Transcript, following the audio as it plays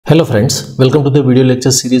Hello friends, welcome to the video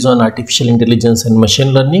lecture series on artificial intelligence and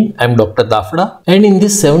machine learning. I am Dr. Dafda, and in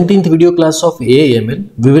this 17th video class of AI/ML,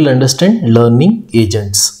 we will understand learning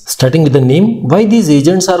agents. Starting with the name, why these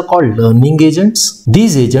agents are called learning agents?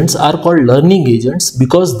 These agents are called learning agents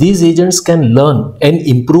because these agents can learn and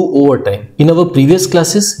improve over time. In our previous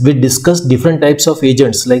classes, we discussed different types of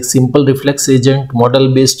agents like simple reflex agent,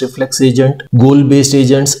 model-based reflex agent, goal-based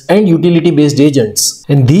agents, and utility-based agents.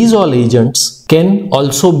 And these all agents can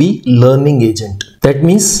also be learning agent. That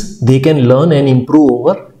means they can learn and improve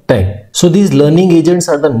over time. So these learning agents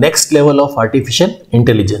are the next level of artificial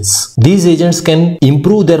intelligence. These agents can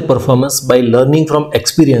improve their performance by learning from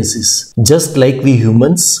experiences, just like we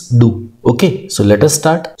humans do. Okay, so let us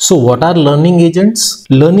start. So what are learning agents?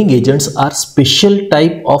 Learning agents are special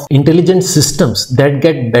type of intelligent systems that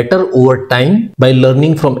get better over time by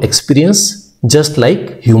learning from experience, just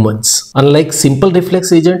like humans. Unlike simple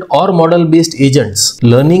reflex agent or model-based agents,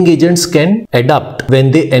 learning agents can adapt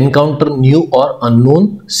when they encounter new or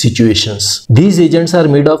unknown situations. These agents are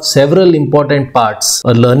made of several important parts: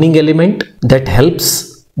 a learning element that helps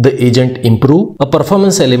the agent improve, a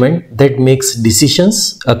performance element that makes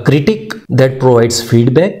decisions, a critic that provides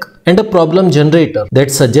feedback, and a problem generator that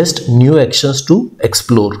suggests new actions to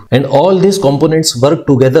explore. And all these components work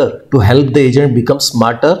together to help the agent become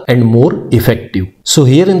smarter and more effective. So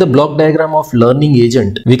here in the block diagram of learning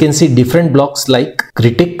agent, we can see different blocks like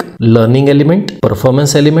critic, learning element,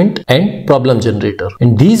 performance element, and problem generator.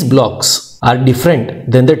 And these blocks are different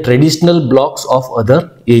than the traditional blocks of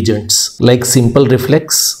other agents like simple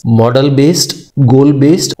reflex, model-based,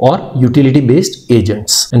 goal-based, or utility-based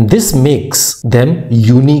agents. And this makes them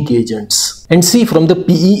unique agents. And see, from the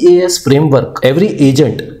PEAS framework, every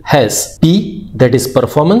agent has P, that is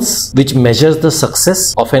performance, which measures the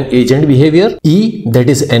success of an agent behavior; E, that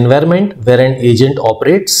is environment where an agent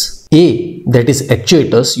operates; A, that is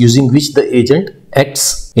actuators using which the agent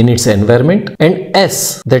acts in its environment; and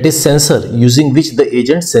S, that is sensor using which the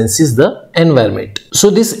agent senses the environment. So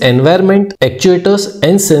this environment, actuators,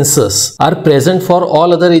 and sensors are present for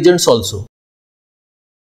all other agents also,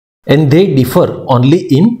 and they differ only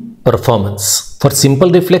in performance. For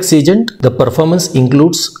simple reflex agent, the performance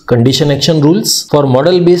includes condition action rules. For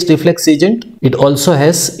model-based reflex agent, it also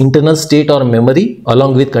has internal state or memory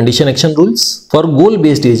along with condition action rules. For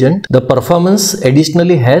goal-based agent, the performance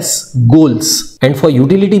additionally has goals. And for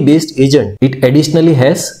utility-based agent, it additionally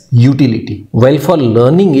has utility. While for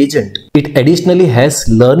learning agent, it additionally has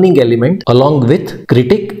learning element along with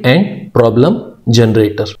critic and problem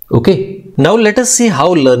generator. Okay. Now let us see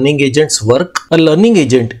how learning agents work. A learning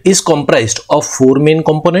agent is comprised of four main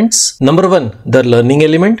components. Number one, the learning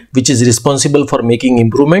element, which is responsible for making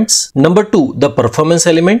improvements. Number two, the performance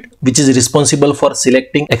element, which is responsible for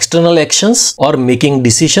selecting external actions or making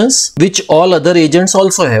decisions, which all other agents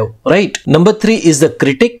also have, right? Number three is the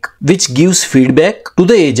critic, which gives feedback to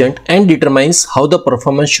the agent and determines how the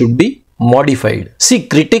performance should be modified. See,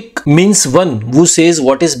 critic means one who says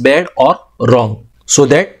what is bad or wrong so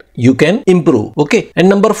that you can improve. Okay. And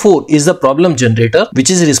number four is the problem generator, which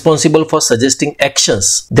is responsible for suggesting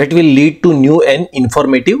actions that will lead to new and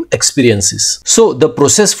informative experiences. So the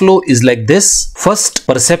process flow is like this. First,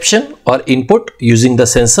 perception or input using the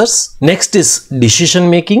sensors. Next is decision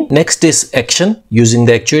making. Next is action using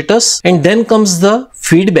the actuators. And then comes the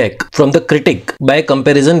feedback from the critic by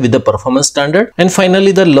comparison with the performance standard. And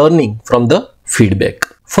finally, the learning from the feedback.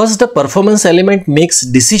 First, the performance element makes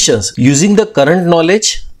decisions using the current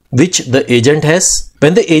knowledge which the agent has.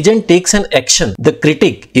 When the agent takes an action, the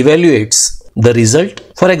critic evaluates the result.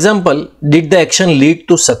 For example, did the action lead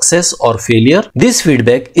to success or failure? This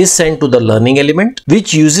feedback is sent to the learning element,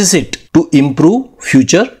 which uses it to improve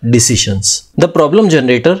future decisions. The problem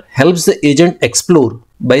generator helps the agent explore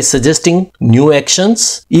by suggesting new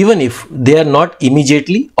actions, even if they are not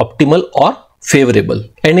immediately optimal or favorable.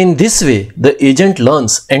 And in this way, the agent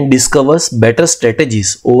learns and discovers better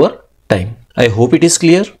strategies over time. I hope it is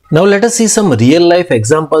clear. Now let us see some real life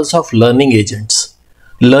examples of learning agents.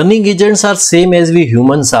 Learning agents are same as we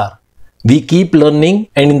humans are. We keep learning,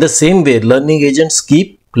 and in the same way learning agents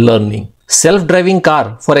keep learning. Self-driving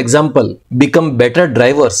car, for example, become better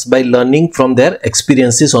drivers by learning from their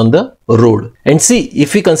experiences on the road. And see,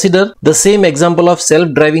 if we consider the same example of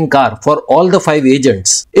self-driving car for all the five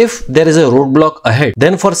agents, if there is a roadblock ahead,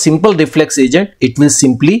 then for simple reflex agent, it will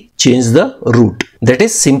simply change the route. That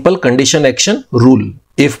is simple condition action rule.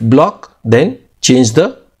 If block, then change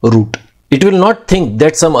the route. It will not think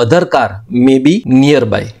that some other car may be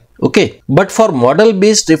nearby. Okay. But for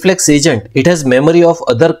model-based reflex agent, it has memory of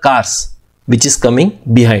other cars which is coming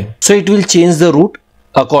behind. So it will change the route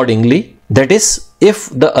accordingly That is, if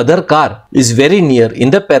the other car is very near in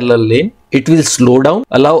the parallel lane, it will slow down,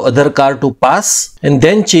 allow other car to pass and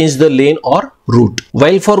then change the lane or route.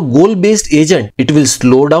 While for goal-based agent, it will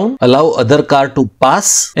slow down, allow other car to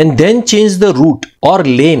pass and then change the route or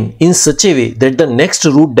lane in such a way that the next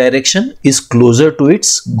route direction is closer to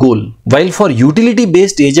its goal. While for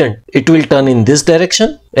utility-based agent, it will turn in this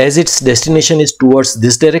direction as its destination is towards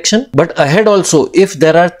this direction. But ahead also, if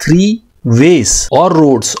there are three ways or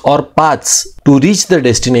roads or paths to reach the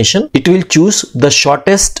destination, it will choose the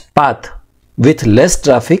shortest path with less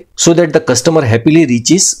traffic so that the customer happily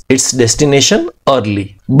reaches its destination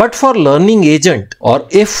early. But for learning agent, or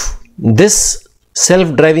if this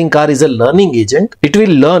self-driving car is a learning agent, it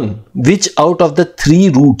will learn which out of the three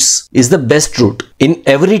routes is the best route. In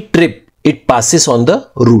every trip, it passes on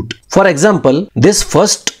the route. For example, this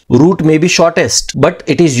first route may be shortest, but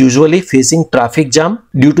it is usually facing traffic jam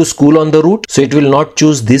due to school on the route, so it will not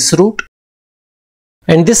choose this route.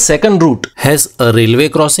 And this second route has a railway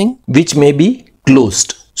crossing which may be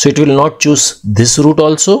closed, so it will not choose this route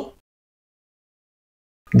also.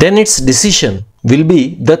 Then its decision will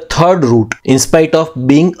be the third route in spite of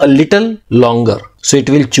being a little longer, so it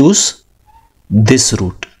will choose this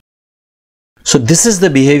route. So this is the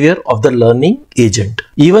behavior of the learning agent.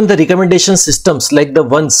 Even the recommendation systems like the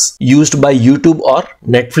ones used by YouTube or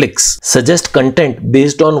Netflix suggest content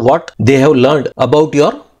based on what they have learned about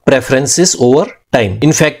your preferences over time.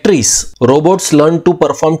 In factories, robots learn to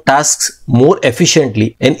perform tasks more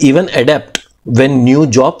efficiently and even adapt when new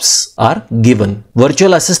jobs are given.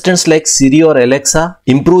 Virtual assistants like Siri or Alexa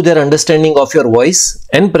improve their understanding of your voice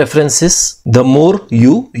and preferences the more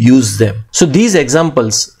you use them. So these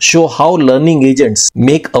examples show how learning agents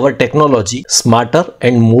make our technology smarter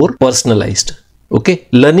and more personalized. Okay,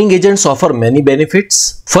 learning agents offer many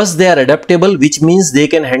benefits. First, they are adaptable, which means they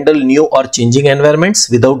can handle new or changing environments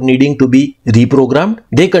without needing to be reprogrammed.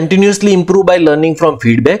 They continuously improve by learning from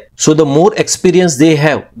feedback. So the more experience they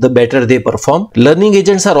have, the better they perform. Learning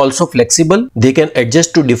agents are also flexible. They can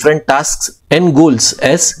adjust to different tasks and goals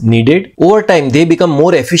as needed. Over time, they become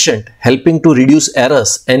more efficient, helping to reduce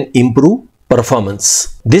errors and improve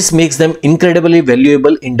performance. This makes them incredibly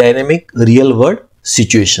valuable in dynamic real-world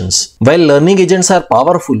situations. While learning agents are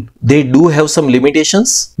powerful, they do have some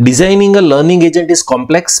limitations. Designing a learning agent is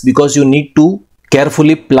complex because you need to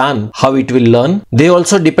carefully plan how it will learn. They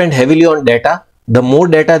also depend heavily on data. The more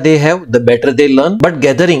data they have, the better they learn. But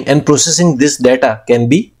gathering and processing this data can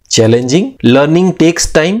be challenging. Learning takes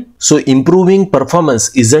time, so improving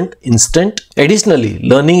performance isn't instant. Additionally,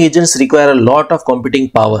 learning agents require a lot of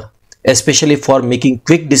computing power, especially for making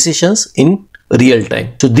quick decisions in real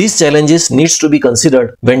time. So these challenges needs to be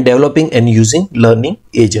considered when developing and using learning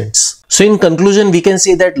agents. So in conclusion, we can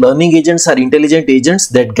say that learning agents are intelligent agents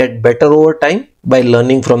that get better over time by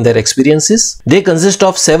learning from their experiences. They consist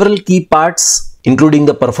of several key parts, including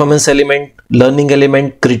the performance element, learning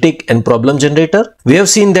element, critic and problem generator. We have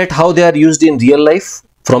seen that how they are used in real life,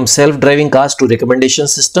 from self-driving cars to recommendation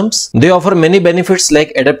systems. They offer many benefits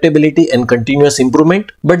like adaptability and continuous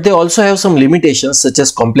improvement, but they also have some limitations such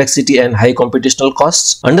as complexity and high computational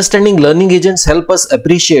costs. Understanding learning agents help us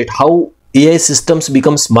appreciate how AI systems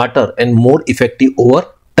become smarter and more effective over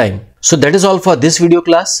time. So that is all for this video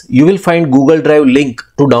class. You will find Google Drive link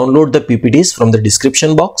to download the PPTs from the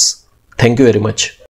description box. Thank you very much.